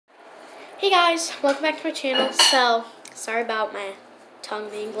Hey guys, welcome back to my channel. So, sorry about my tongue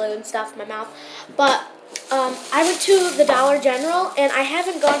being blue and stuff in my mouth, but I went to the Dollar General, and I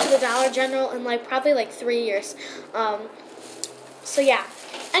haven't gone to the Dollar General in probably 3 years. So yeah,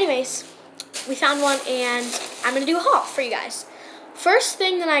 anyways, we found one, and I'm going to do a haul for you guys. First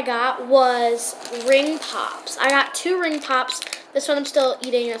thing that I got was ring pops. I got 2 ring pops. This one I'm still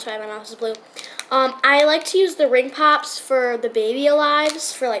eating, that's why my mouth is blue. I like to use the ring pops for the Baby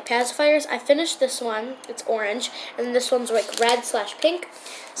Alives, for pacifiers. I finished this one, it's orange, and then this one's red/pink.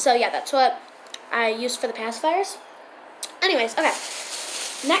 So yeah, that's what I used for the pacifiers. Anyways, okay.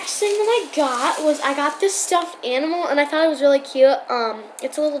 Next thing that I got was, I got this stuffed animal, and I thought it was really cute.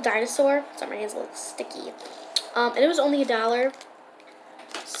 It's a little dinosaur. Sorry, my hand's a little sticky. And it was only $1.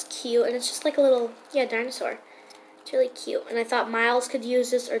 It's cute, and it's just like a little, dinosaur. It's really cute, and I thought Miles could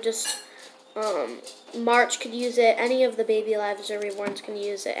use this, or just March could use it. Any of the Baby Alives or Reborns can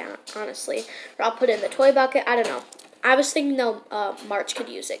use it, honestly. Or I'll put it in the toy bucket. I don't know. I was thinking, no, March could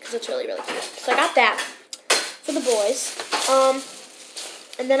use it, because it's really, really cute. So I got that for the boys.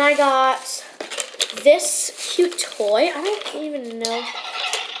 And then I got this cute toy. I don't even know.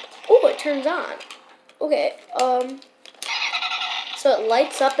 Oh, it turns on. Okay, so it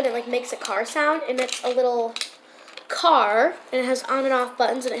lights up and it makes a car sound, and it's a little car, and it has on and off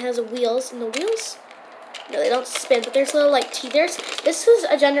buttons, and it has wheels, and the wheels, no, they don't spin, but there's little teethers. This is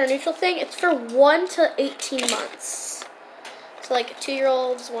a gender neutral thing. It's for 1 to 18 months. So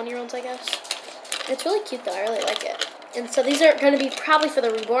 2-year-olds, 1-year-olds, I guess. It's really cute though. I really like it. And so these are going to be probably for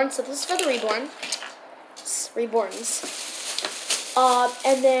the reborn. So this is for the reborns.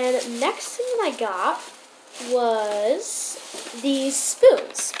 And then next thing that I got was these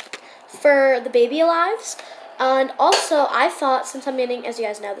spoons for the Baby Alives. And also, I thought, since I'm getting, as you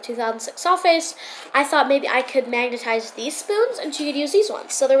guys know, the 2006 Soft Face, I thought maybe I could magnetize these spoons, and she could use these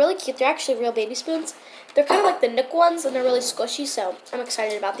ones. So they're really cute. They're actually real baby spoons. They're kind of like the Nook ones, and they're really squishy, so I'm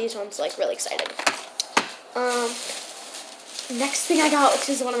excited about these ones, really excited. Next thing I got, which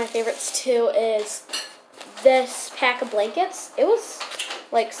is one of my favorites too, is this pack of blankets. It was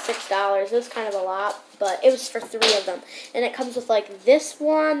 $6. It was kind of a lot, but it was for 3 of them. And it comes with this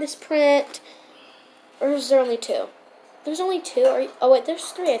one, this print. Or is there only 2? There's only 2. Oh wait, there's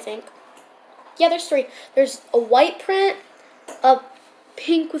 3, I think. Yeah, there's 3. There's a white print, a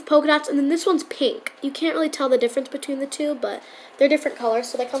pink with polka dots, and then this one's pink. You can't really tell the difference between the 2, but they're different colors,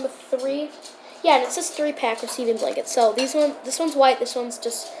 so they come with 3. Yeah, and it says 3-pack receiving blankets. So this one's white, this one's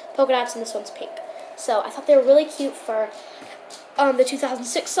just polka dots, and this one's pink. So I thought they were really cute for the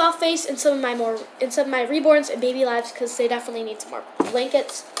 2006 Soft Face and some of my reborns and Baby Alives, because they definitely need some more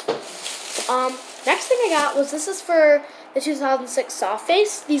blankets. Next thing I got was, this is for the 2006 Soft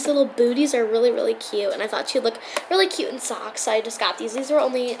Face. These little booties are really, really cute, and I thought she'd look really cute in socks, so I just got these. These were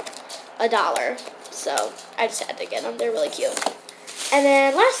only $1, so I just had to get them. They're really cute. And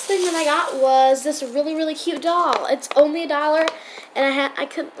then last thing that I got was this really, really cute doll. It's only $1, and I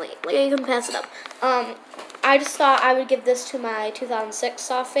couldn't pass it up. I just thought I would give this to my 2006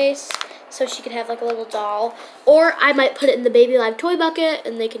 Soft Face, so she could have a little doll. Or I might put it in the Baby Alive toy bucket,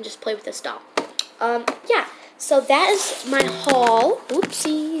 and they can just play with this doll. Yeah, so that is my haul.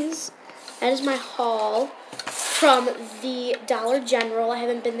 Oopsies. That is my haul from the Dollar General. I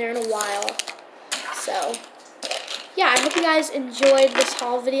haven't been there in a while. So, yeah, I hope you guys enjoyed this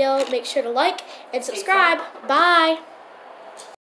haul video. Make sure to like and subscribe. Bye.